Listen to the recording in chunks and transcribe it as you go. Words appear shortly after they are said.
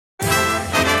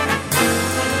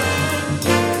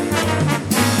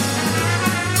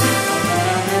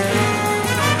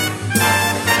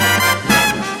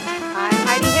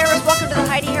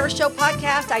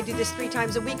podcast. I do this 3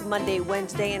 times a week, Monday,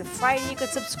 Wednesday, and Friday. You can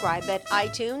subscribe at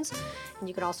iTunes. And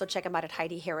you can also check them out at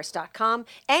HeidiHarris.com.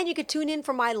 And you can tune in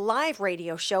for my live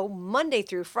radio show Monday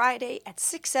through Friday at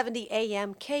 6:70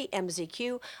 a.m.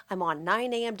 KMZQ. I'm on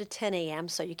 9 a.m. to 10 a.m.,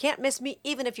 so you can't miss me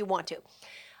even if you want to.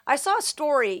 I saw a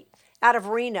story out of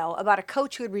Reno about a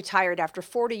coach who had retired after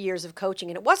 40 years of coaching,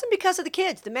 and it wasn't because of the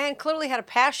kids. The man clearly had a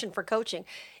passion for coaching.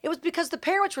 It was because the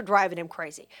parents were driving him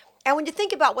crazy. And when you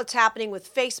think about what's happening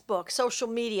with Facebook, social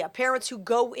media, parents who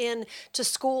go in to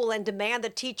school and demand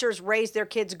that teachers raise their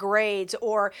kids' grades,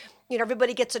 or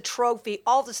everybody gets a trophy,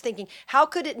 all this thinking, how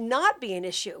could it not be an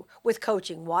issue with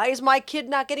coaching? Why is my kid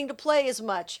not getting to play as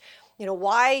much?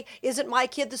 Why isn't my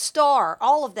kid the star?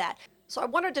 All of that. So I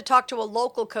wanted to talk to a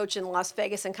local coach in Las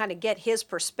Vegas and kind of get his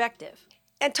perspective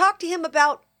and talk to him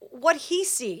about what he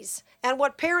sees and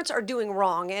what parents are doing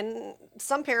wrong. And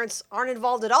some parents aren't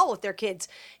involved at all with their kids.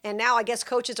 And now I guess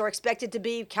coaches are expected to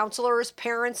be counselors,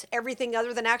 parents, everything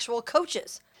other than actual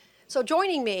coaches. So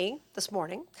joining me this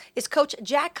morning is Coach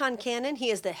Jack Concannon. He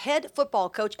is the head football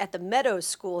coach at the Meadows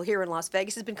School here in Las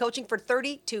Vegas. He's been coaching for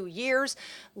 32 years,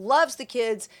 loves the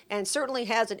kids, and certainly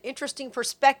has an interesting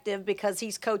perspective because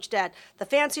he's coached at the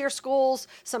fancier schools,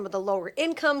 some of the lower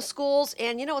income schools,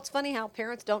 and it's funny how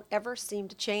parents don't ever seem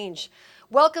to change.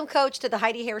 Welcome, Coach, to the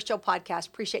Heidi Harris Show podcast.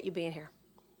 Appreciate you being here.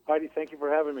 Heidi, thank you for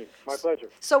having me. My pleasure.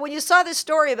 So when you saw this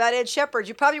story about Ed Shepard,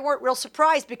 you probably weren't real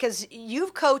surprised because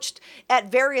you've coached at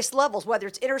various levels, whether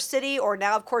it's inner city or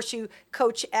now, of course, you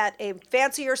coach at a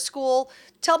fancier school.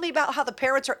 Tell me about how the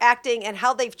parents are acting and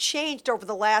how they've changed over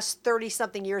the last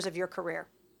 30-something years of your career.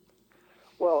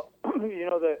 Well,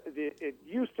 it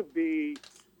used to be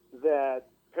that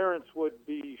parents would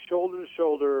be shoulder to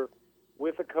shoulder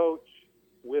with a coach,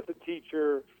 with a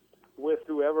teacher, with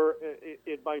whoever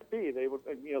it might be. They would,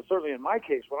 certainly in my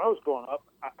case, when I was growing up,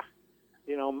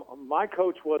 my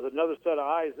coach was another set of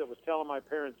eyes that was telling my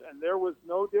parents, and there was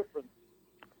no difference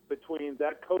between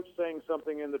that coach saying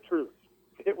something and the truth.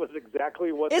 It was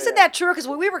exactly what. Isn't that true? Because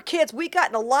when we were kids, we got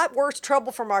in a lot worse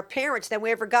trouble from our parents than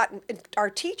we ever got our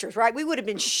teachers, right? We would have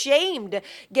been shamed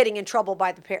getting in trouble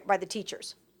by the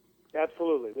teachers.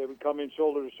 Absolutely. They would come in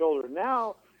shoulder to shoulder.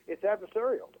 Now it's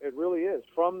adversarial. It really is.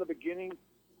 From the beginning,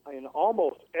 in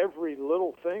almost every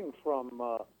little thing from,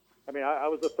 I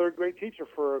was a third grade teacher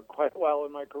for quite a while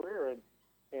in my career, and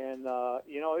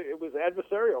it was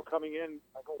adversarial coming in.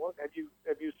 I go, what, have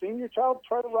you seen your child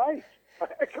try to write?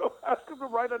 I go, ask them to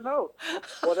write a note,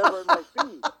 whatever it might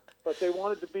be. But they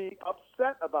wanted to be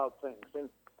upset about things,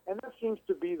 and that seems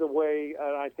to be the way.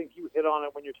 And I think you hit on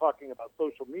it when you're talking about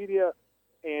social media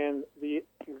and the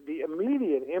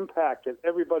immediate impact that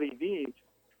everybody needs.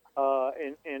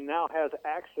 And now has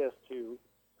access to,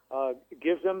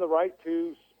 gives them the right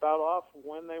to spout off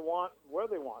when they want, where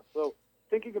they want. So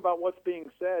thinking about what's being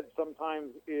said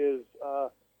sometimes is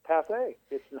passé.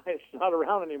 It's not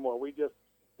around anymore. We just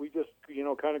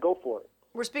kind of go for it.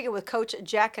 We're speaking with Coach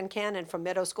Jack Concannon from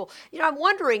Meadows School. I'm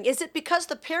wondering, is it because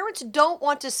the parents don't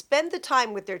want to spend the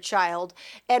time with their child,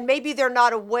 and maybe they're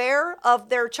not aware of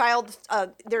their child's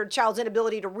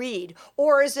inability to read,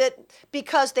 or is it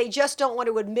because they just don't want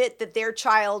to admit that their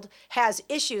child has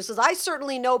issues? Because I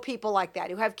certainly know people like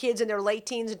that who have kids in their late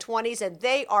teens and 20s, and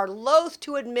they are loath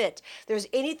to admit there's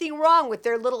anything wrong with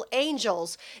their little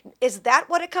angels. Is that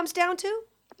what it comes down to?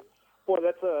 Boy,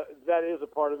 that is a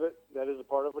part of it. That is a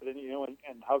part of it,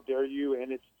 and how dare you?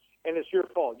 And it's your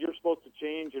fault. You're supposed to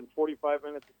change in 45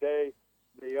 minutes a day,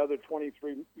 the other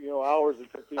 23 hours and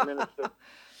 15 minutes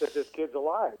that this kid's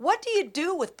alive. What do you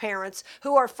do with parents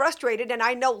who are frustrated? And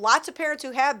I know lots of parents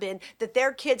who have been, that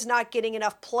their kid's not getting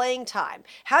enough playing time.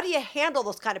 How do you handle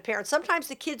those kind of parents? Sometimes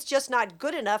the kid's just not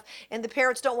good enough, and the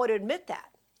parents don't want to admit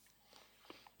that.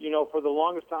 For the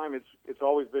longest time, it's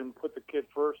always been put the kid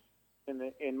first.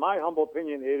 In my humble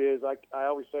opinion, it is, I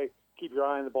always say, keep your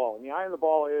eye on the ball. And the eye on the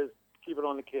ball is keep it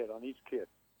on the kid, on each kid.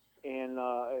 And,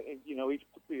 each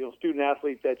student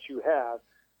athlete that you have,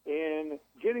 and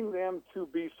getting them to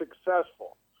be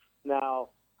successful. Now,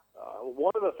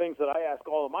 one of the things that I ask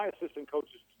all of my assistant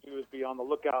coaches to do is be on the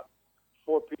lookout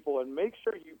for people and make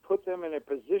sure you put them in a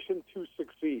position to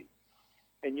succeed.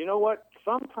 And you know what?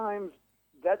 Sometimes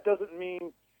that doesn't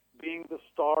mean being the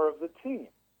star of the team.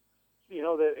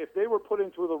 That if they were put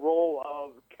into the role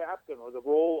of captain or the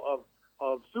role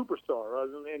of superstar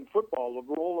in football,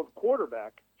 the role of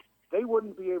quarterback, they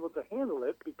wouldn't be able to handle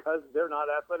it because they're not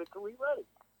athletically ready.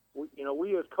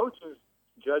 We as coaches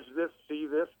judge this, see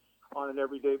this on an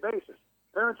everyday basis.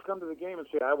 Parents come to the game and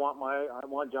say, I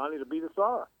want Johnny to be the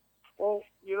star. Well,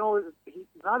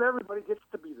 not everybody gets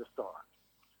to be the star.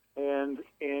 And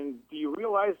do you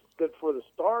realize that for the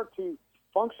star to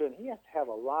function, he has to have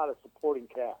a lot of supporting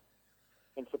cast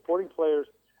and supporting players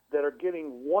that are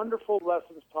getting wonderful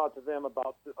lessons taught to them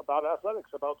about athletics,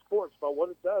 about sports, about what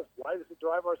it does. Why does it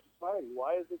drive our society?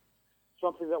 Why is it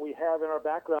something that we have in our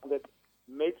background that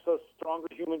makes us stronger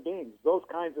human beings? Those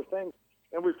kinds of things.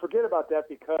 And we forget about that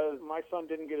because my son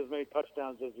didn't get as many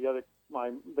touchdowns as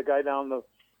the guy down the,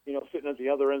 sitting at the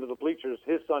other end of the bleachers.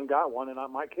 His son got one, and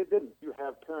my kid didn't. You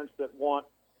have parents that want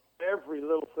every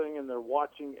little thing, and they're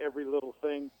watching every little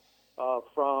thing.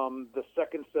 From the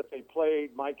seconds that they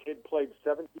played, my kid played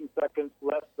 17 seconds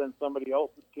less than somebody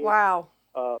else's kid. Wow.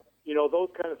 Those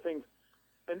kind of things.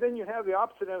 And then you have the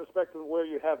opposite end of the spectrum where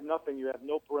you have nothing. You have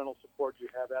no parental support. You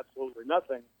have absolutely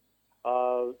nothing,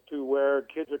 to where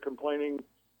kids are complaining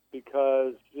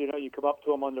because, you come up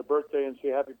to them on their birthday and say,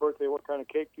 happy birthday, what kind of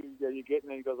cake do you get? And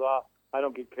then he goes, I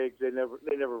don't get cake. They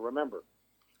never remember.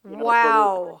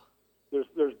 Wow. So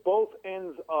there's both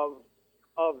ends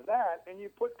of that, and you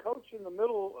put coach in the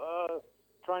middle,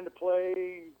 trying to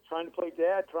play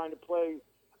dad, trying to play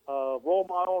role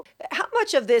model. How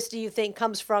much of this do you think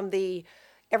comes from the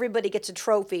everybody gets a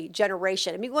trophy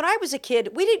generation? I mean, when I was a kid,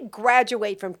 we didn't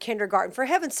graduate from kindergarten. For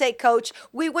heaven's sake, Coach,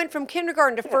 we went from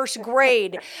kindergarten to first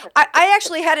grade. I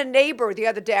actually had a neighbor the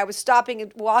other day. I was stopping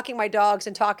and walking my dogs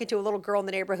and talking to a little girl in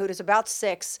the neighborhood who's about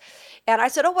 6. And I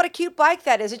said, oh, what a cute bike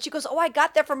that is. And she goes, oh, I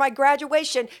got that for my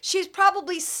graduation. She's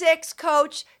probably 6,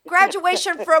 Coach.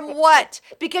 Graduation from what?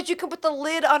 Because you can put the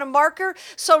lid on a marker.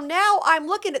 So now I'm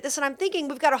looking at this and I'm thinking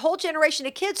we've got a whole generation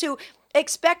of kids who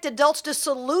expect adults to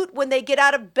salute when they get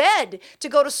out of bed to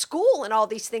go to school and all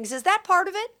these things. Is that part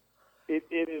of it?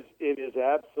 It is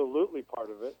absolutely part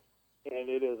of it, and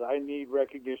it is. I need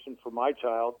recognition for my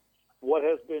child. What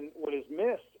is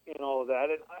missed in all of that,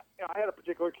 and I had a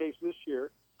particular case this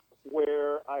year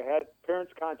where I had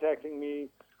parents contacting me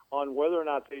on whether or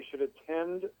not they should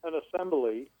attend an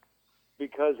assembly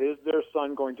because is their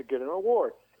son going to get an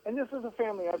award? And this is a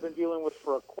family I've been dealing with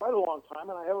for quite a long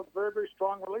time, and I have a very, very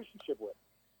strong relationship with.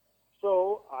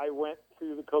 So I went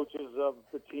to the coaches of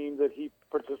the team that he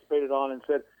participated on and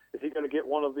said, is he going to get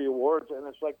one of the awards? And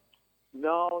it's like,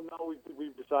 no,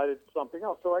 we've decided something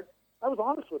else. So I was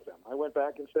honest with them. I went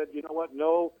back and said, you know what?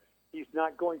 No, he's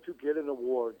not going to get an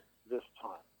award this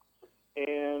time.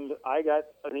 And I got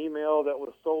an email that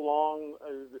was so long,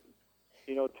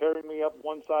 tearing me up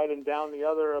one side and down the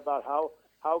other about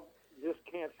how this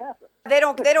can't happen. They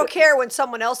don't care when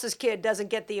someone else's kid doesn't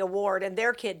get the award and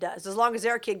their kid does, as long as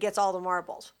their kid gets all the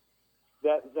marbles.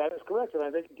 That is correct, and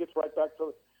I think it gets right back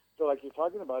to like you're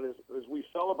talking about is we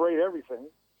celebrate everything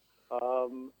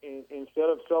instead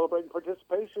of celebrating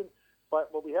participation. But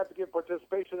we have to give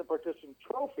participation a participation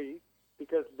trophy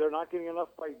because they're not getting enough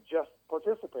by just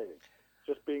participating,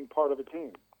 just being part of a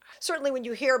team. Certainly when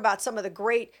you hear about some of the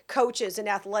great coaches in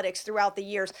athletics throughout the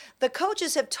years, the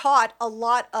coaches have taught a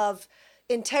lot of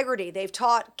integrity. They've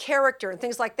taught character and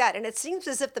things like that. And it seems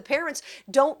as if the parents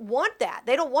don't want that.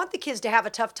 They don't want the kids to have a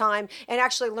tough time and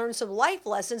actually learn some life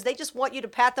lessons. They just want you to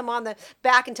pat them on the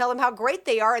back and tell them how great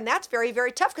they are. And that's very,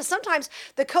 very tough because sometimes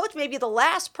the coach may be the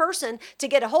last person to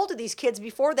get a hold of these kids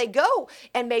before they go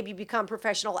and maybe become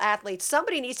professional athletes.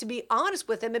 Somebody needs to be honest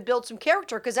with them and build some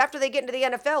character because after they get into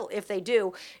the NFL, if they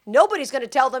do, nobody's going to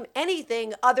tell them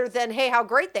anything other than, hey, how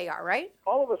great they are, right?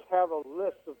 All of us have a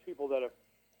list of people that have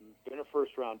been a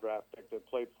first-round draft pick that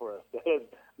played for us, that has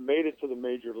made it to the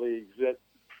major leagues, that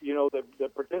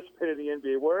that participated in the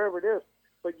NBA, wherever it is.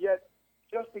 But yet,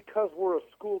 just because we're a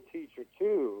school teacher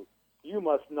too, you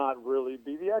must not really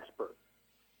be the expert.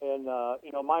 And I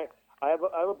have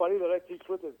a buddy that I teach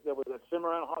with that was at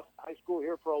Cimarron High School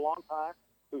here for a long time,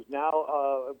 who's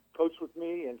now coached with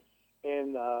me,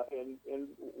 and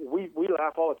we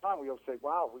laugh all the time. We always say,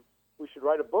 wow, we should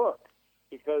write a book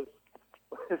because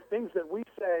things that we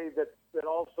say that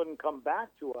all of a sudden come back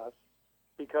to us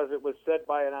because it was said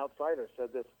by an outsider said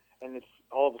this, and it's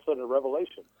all of a sudden a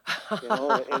revelation.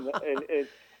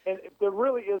 And there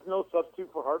really is no substitute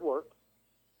for hard work.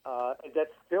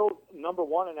 That's still number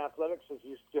one in athletics is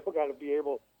you still got to be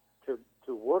able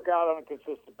to work out on a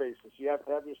consistent basis. You have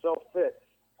to have yourself fit.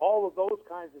 All of those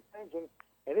kinds of things.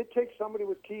 And it takes somebody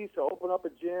with keys to open up a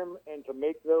gym and to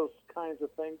make those kinds of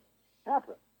things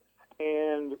happen.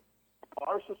 And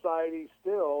our society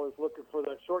still is looking for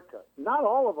that shortcut. Not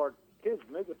all of our kids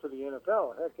make it to the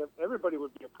NFL. Heck, everybody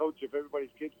would be a coach if everybody's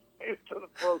kids made it to the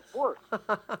pro sport.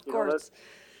 Of course.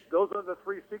 Those are the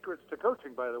 3 secrets to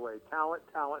coaching, by the way: talent,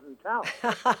 talent, and talent.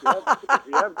 If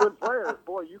you have good players,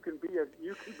 boy, you can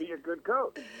be a good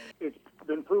coach. It's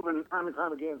been proven time and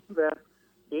time again that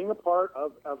being a part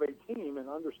of a team and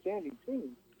understanding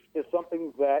teams is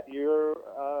something that you're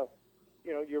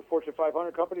your Fortune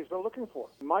 500 companies are looking for.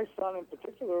 My son in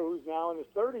particular, who's now in his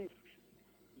 30s,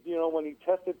 when he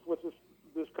tested with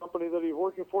this company that he's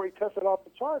working for, he tested off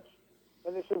the charts.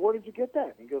 And they said, "Where did you get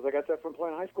that?" He goes, "I got that from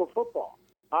playing high school football."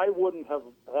 I wouldn't have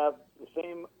the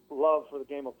same love for the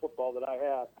game of football that I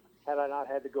have had I not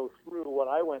had to go through what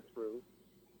I went through.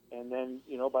 And then,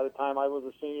 by the time I was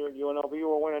a senior at UNLV, we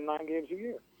were winning 9 games a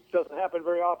year. It doesn't happen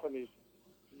very often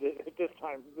at this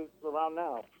time, around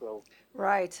now. So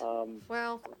right.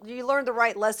 Well, you learned the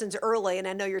right lessons early, and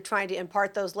I know you're trying to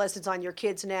impart those lessons on your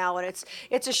kids now. And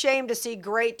it's a shame to see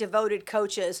great devoted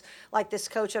coaches like this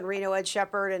coach on Reno, Ed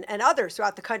Shepard, and others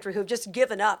throughout the country who've just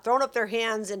given up, thrown up their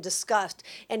hands in disgust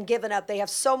and given up. They have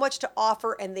so much to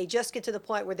offer, and they just get to the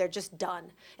point where they're just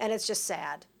done, and it's just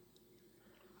sad.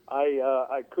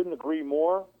 I couldn't agree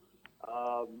more.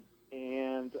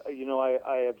 And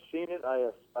I have seen it.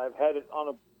 I've had it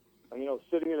on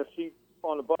sitting in a seat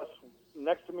on a bus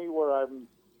next to me where I'm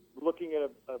looking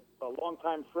at a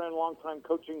longtime friend, longtime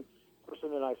coaching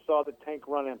person, and I saw the tank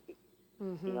run empty.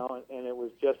 Mm-hmm. And it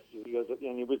was just,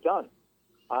 and he was done.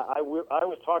 I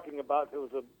was talking about, it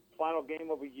was a final game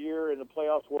of a year in the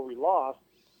playoffs where we lost,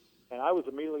 and I was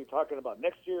immediately talking about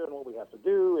next year and what we have to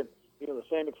do, and the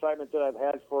same excitement that I've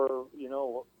had for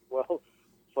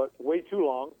for way too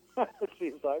long. It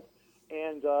seems like,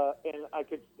 and I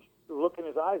could look in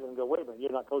his eyes and go, "Wait a minute,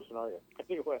 you're not coaching, are you?"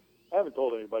 Anyway, I haven't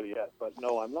told anybody yet, but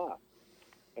no, I'm not.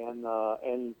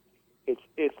 And it's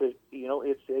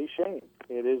a shame.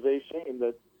 It is a shame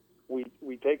that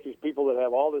we take these people that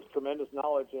have all this tremendous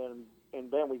knowledge and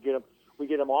then we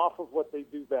get them off of what they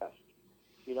do best.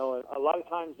 A lot of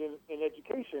times in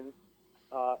education,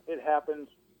 it happens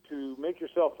to make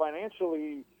yourself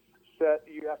financially set.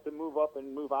 You have to move up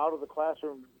and move out of the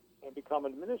classroom and become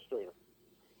an administrator.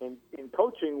 In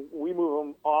coaching, we move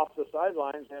them off the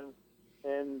sidelines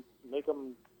and make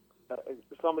them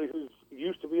somebody who's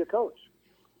used to be a coach,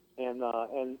 and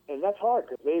that's hard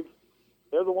because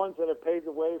they're the ones that have paved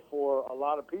the way for a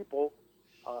lot of people,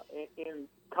 and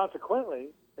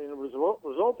consequently, in the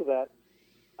result of that,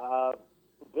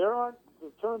 there aren't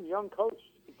the term young coach.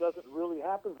 It doesn't really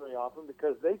happen very often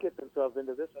because they get themselves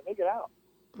into this and they get out.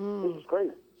 This is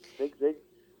crazy. They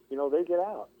get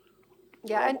out.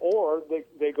 Yeah, or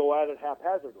they go at it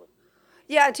haphazardly.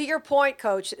 Yeah, and to your point,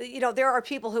 Coach, there are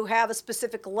people who have a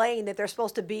specific lane that they're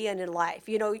supposed to be in life.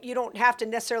 You don't have to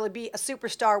necessarily be a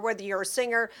superstar, whether you're a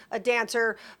singer, a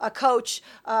dancer, a coach,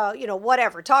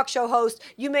 whatever, talk show host.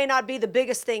 You may not be the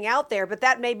biggest thing out there, but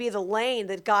that may be the lane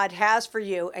that God has for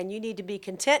you, and you need to be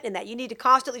content in that. You need to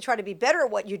constantly try to be better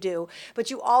at what you do,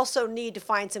 but you also need to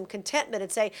find some contentment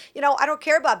and say, I don't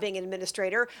care about being an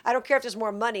administrator. I don't care if there's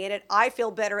more money in it. I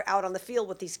feel better out on the field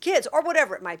with these kids, or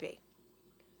whatever it might be.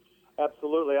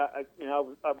 Absolutely.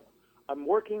 I'm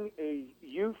working a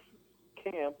youth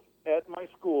camp at my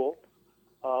school.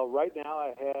 Right now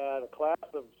I had a class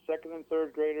of 2nd and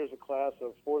 3rd graders, a class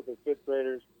of 4th and 5th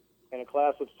graders, and a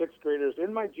class of 6th graders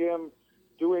in my gym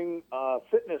doing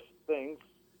fitness things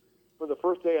for the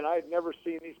first day, and I had never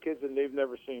seen these kids, and they've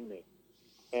never seen me.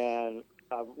 And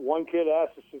one kid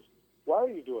asked, he says, "Why are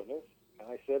you doing this?"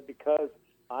 And I said, "Because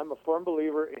I'm a firm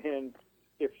believer in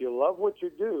if you love what you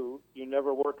do, you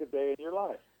never work a day in your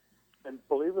life." And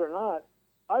believe it or not,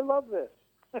 I love this.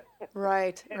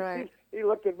 Right, right. He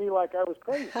looked at me like I was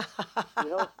crazy,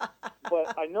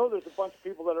 But I know there's a bunch of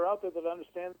people that are out there that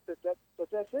understand that's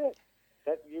it.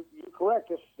 That you're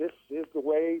correct. This is the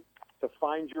way to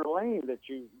find your lane that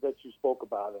you spoke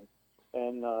about.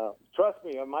 And trust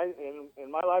me, in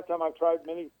my lifetime, I've tried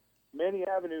many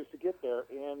avenues to get there,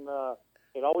 and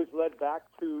it always led back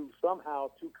to somehow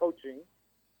to coaching.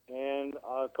 And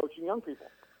coaching young people.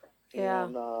 Yeah.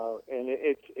 And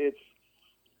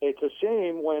it's a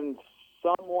shame when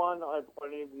someone,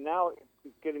 now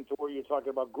it's getting to where you're talking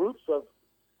about groups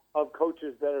of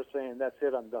coaches that are saying, "That's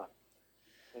it, I'm done."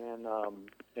 And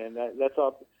that's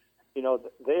up.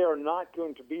 They are not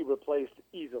going to be replaced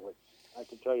easily. I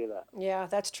can tell you that. Yeah,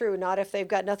 that's true. Not if they've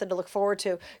got nothing to look forward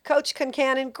to. Coach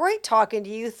Concannon, great talking to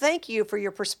you. Thank you for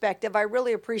your perspective. I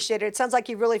really appreciate it. It sounds like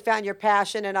you really found your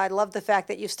passion, and I love the fact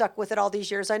that you've stuck with it all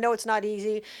these years. I know it's not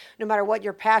easy, no matter what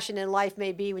your passion in life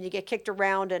may be, when you get kicked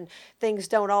around and things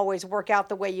don't always work out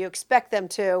the way you expect them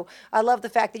to. I love the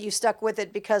fact that you stuck with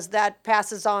it because that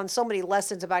passes on so many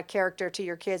lessons about character to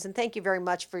your kids, and thank you very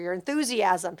much for your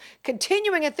enthusiasm,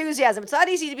 continuing enthusiasm. It's not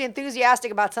easy to be enthusiastic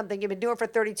about something you've been doing for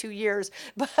 32 years.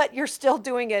 But you're still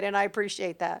doing it, and I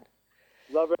appreciate that.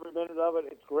 Love every minute of it.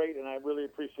 It's great, and I really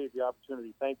appreciate the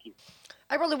opportunity. Thank you.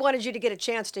 I really wanted you to get a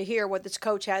chance to hear what this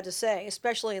coach had to say,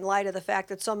 especially in light of the fact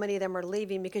that so many of them are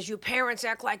leaving because you parents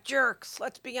act like jerks.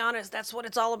 Let's be honest, that's what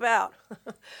it's all about.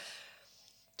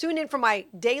 Tune in for my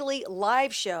daily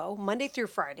live show, Monday through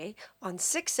Friday, on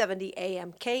 670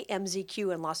 AM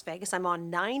KMZQ in Las Vegas. I'm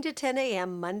on 9 to 10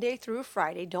 a.m. Monday through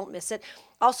Friday. Don't miss it.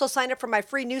 Also, sign up for my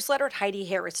free newsletter at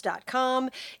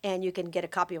HeidiHarris.com, and you can get a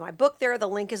copy of my book there. The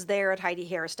link is there at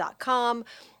HeidiHarris.com.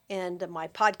 And my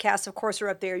podcasts, of course, are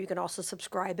up there. You can also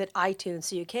subscribe at iTunes,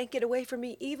 so you can't get away from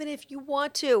me even if you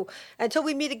want to. Until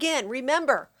we meet again,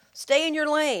 remember, stay in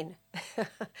your lane.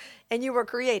 And you were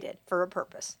created for a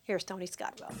purpose. Here's Tony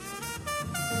Scottwell.